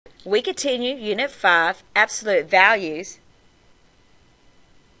We continue Unit 5, Absolute Values,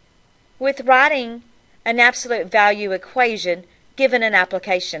 with writing an absolute value equation given an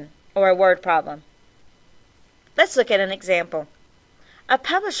application or a word problem. Let's look at an example. A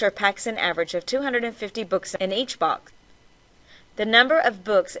publisher packs an average of 250 books in each box. The number of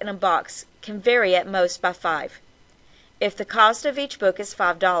books in a box can vary at most by 5. If the cost of each book is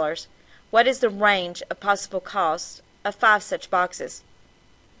 $5, what is the range of possible costs of 5 such boxes?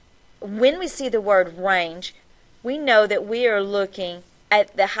 When we see the word range, we know that we are looking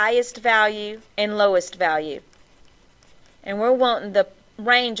at the highest value and lowest value. And we're wanting the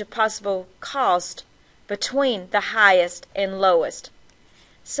range of possible cost between the highest and lowest.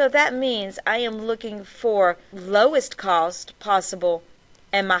 So that means I am looking for lowest cost possible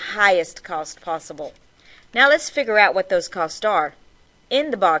and my highest cost possible. Now let's figure out what those costs are.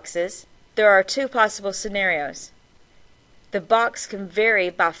 In the boxes, there are 2 possible scenarios. The box can vary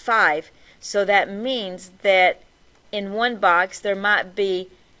by 5, so that means that in one box there might be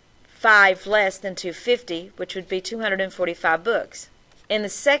 5 less than 250, which would be 245 books. In the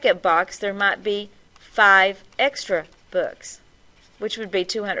second box there might be 5 extra books, which would be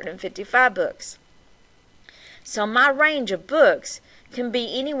 255 books. So my range of books can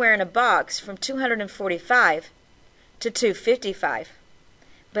be anywhere in a box from 245 to 255.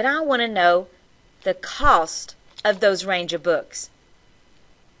 But I want to know the cost of those range of books.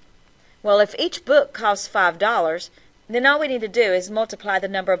 Well, if each book costs $5, then all we need to do is multiply the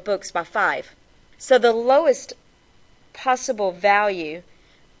number of books by 5. So the lowest possible value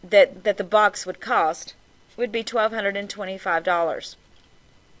that the box would cost would be $1,225.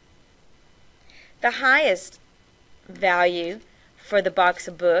 The highest value for the box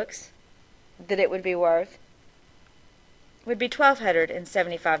of books that it would be worth would be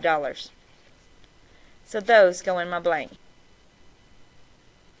 $1,275. So those go in my blank.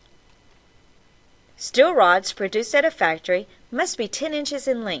 Steel rods produced at a factory must be 10 inches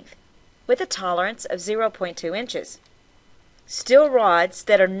in length with a tolerance of 0.2 inches. Steel rods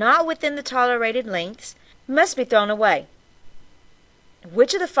that are not within the tolerated lengths must be thrown away.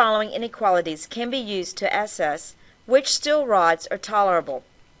 Which of the following inequalities can be used to assess which steel rods are tolerable?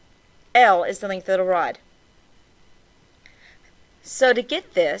 L is the length of the rod. So to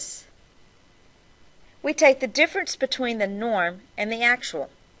get this, we take the difference between the norm and the actual.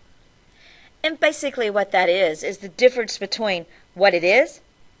 And basically what that is the difference between what it is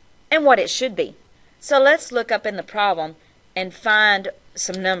and what it should be. So let's look up in the problem and find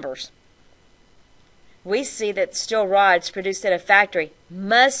some numbers. We see that steel rods produced at a factory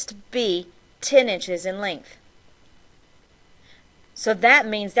must be 10 inches in length. So that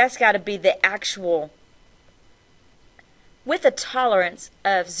means that's got to be the actual with a tolerance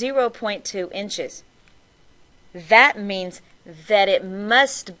of 0.2 inches. That means that it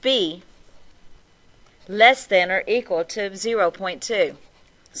must be less than or equal to 0.2.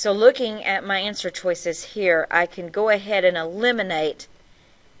 So looking at my answer choices here, I can go ahead and eliminate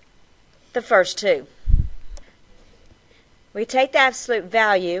the first 2. We take the absolute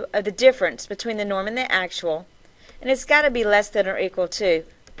value of the difference between the norm and the actual, and it's got to be less than or equal to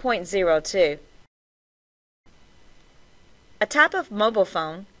 0.02. A type of mobile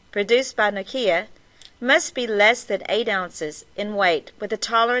phone produced by Nokia must be less than 8 ounces in weight with a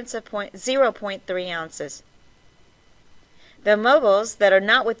tolerance of 0.3 ounces. The mobiles that are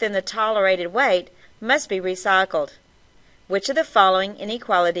not within the tolerated weight must be recycled. Which of the following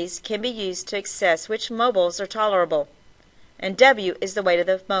inequalities can be used to assess which mobiles are tolerable? And W is the weight of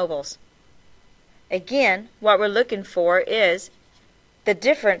the mobiles. Again, what we're looking for is the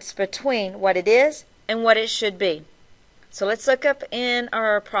difference between what it is and what it should be. So let's look up in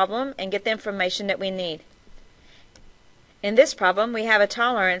our problem and get the information that we need. In this problem, we have a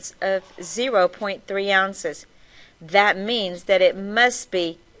tolerance of 0.3 ounces. That means that it must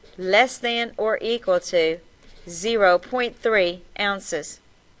be less than or equal to 0.3 ounces.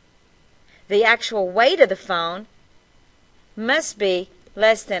 The actual weight of the phone must be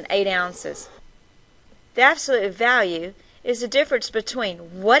less than 8 ounces. The absolute value is the difference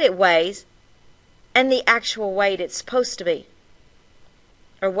between what it weighs and the actual weight it's supposed to be,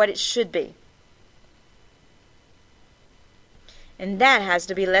 or what it should be. And that has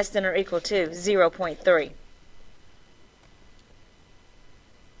to be less than or equal to 0.3.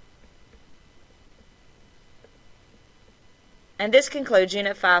 And this concludes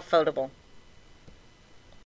Unit 5 Foldable.